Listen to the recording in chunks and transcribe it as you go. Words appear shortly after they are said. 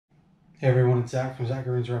Hey everyone, it's Zach from Zach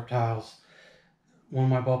Green's Reptiles. One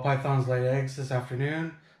of my ball pythons laid eggs this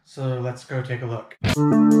afternoon, so let's go take a look.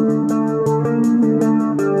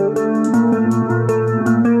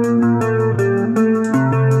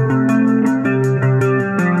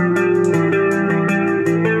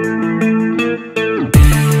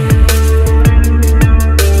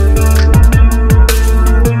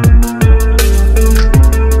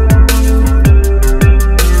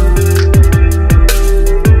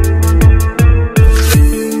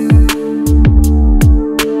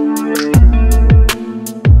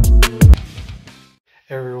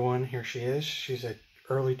 Everyone, here she is. She's a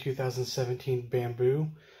early 2017 bamboo.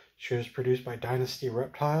 She was produced by Dynasty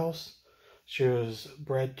Reptiles. She was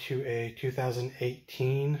bred to a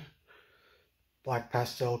 2018 black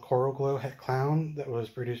pastel coral glow het clown that was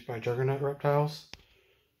produced by Juggernaut Reptiles.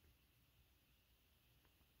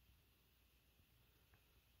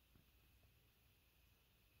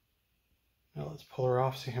 Now let's pull her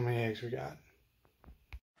off, see how many eggs we got.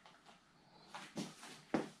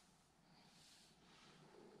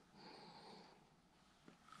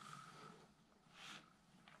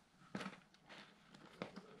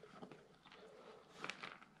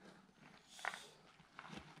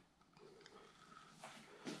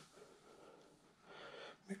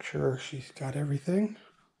 Make sure she's got everything.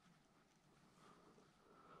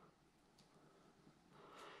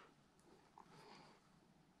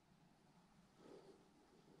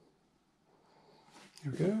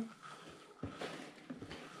 Here we go.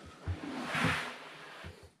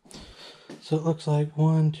 So it looks like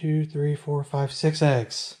 1, 2, 3, 4, 5, 6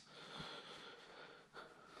 eggs.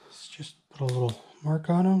 Let's just put a little mark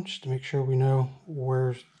on them just to make sure we know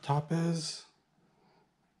where the top is.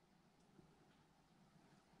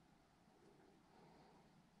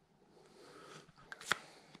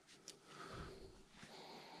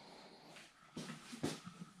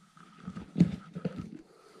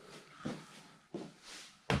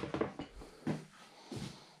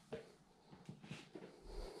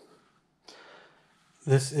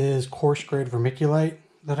 This is coarse grade vermiculite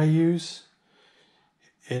that I use.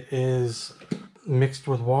 It is mixed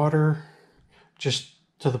with water just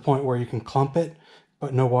to the point where you can clump it,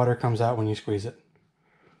 but no water comes out when you squeeze it.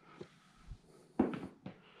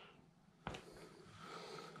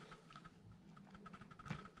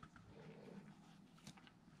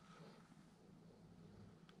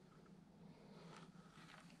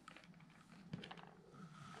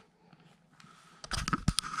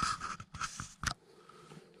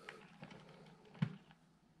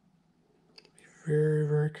 Very,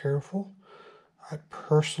 very careful. I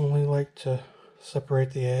personally like to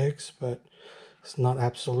separate the eggs, but it's not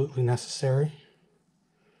absolutely necessary.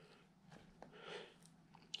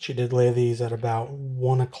 She did lay these at about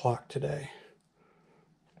 1 o'clock today,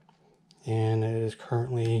 and it is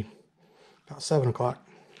currently about 7 o'clock.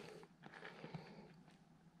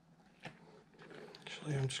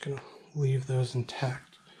 Actually, I'm just going to leave those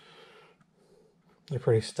intact. They're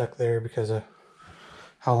pretty stuck there because of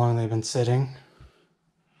how long they've been sitting.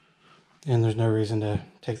 And there's no reason to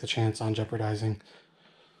take the chance on jeopardizing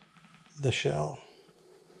the shell.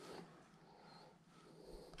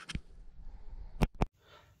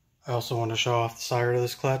 I also want to show off the sire of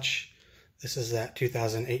this clutch. This is that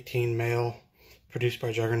 2018 male produced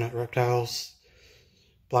by Juggernaut Reptiles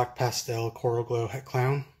black pastel coral glow het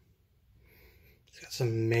clown. It's got some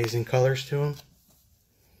amazing colors to him.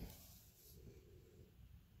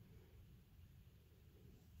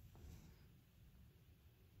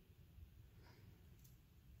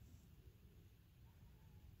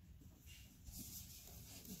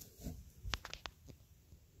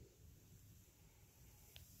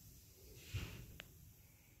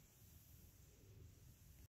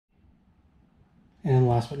 And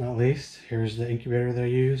last but not least, here's the incubator that I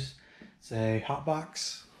use. It's a hot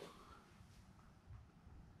box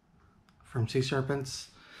from Sea Serpents.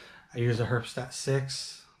 I use a Herpstat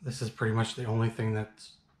 6. This is pretty much the only thing that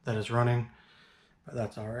is running, but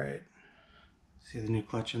that's all right. See the new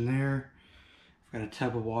clutch in there. I've got a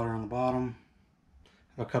tub of water on the bottom.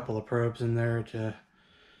 I have a couple of probes in there to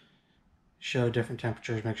show different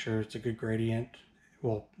temperatures, make sure it's a good gradient.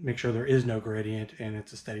 Well, make sure there is no gradient and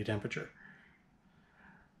it's a steady temperature.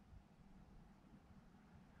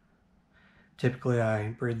 Typically I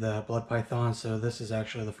breed the blood python, so this is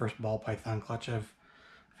actually the first ball python clutch I've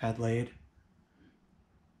had laid.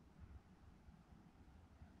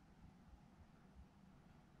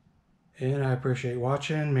 And I appreciate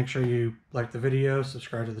watching. Make sure you like the video,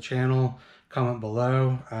 subscribe to the channel, comment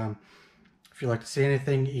below. If you'd like to see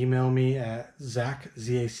anything, email me at Zach,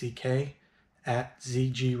 Z-A-C-K, at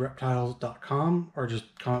zgreptiles.com, or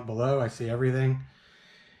just comment below. I see everything.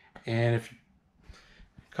 And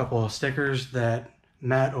a couple of stickers that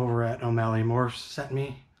Matt over at O'Malley Morphs sent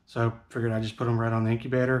me. So I figured I'd just put them right on the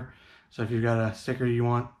incubator. So if you've got a sticker you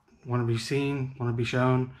want to be seen, want to be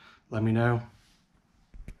shown, let me know.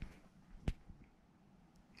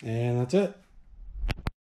 And that's it.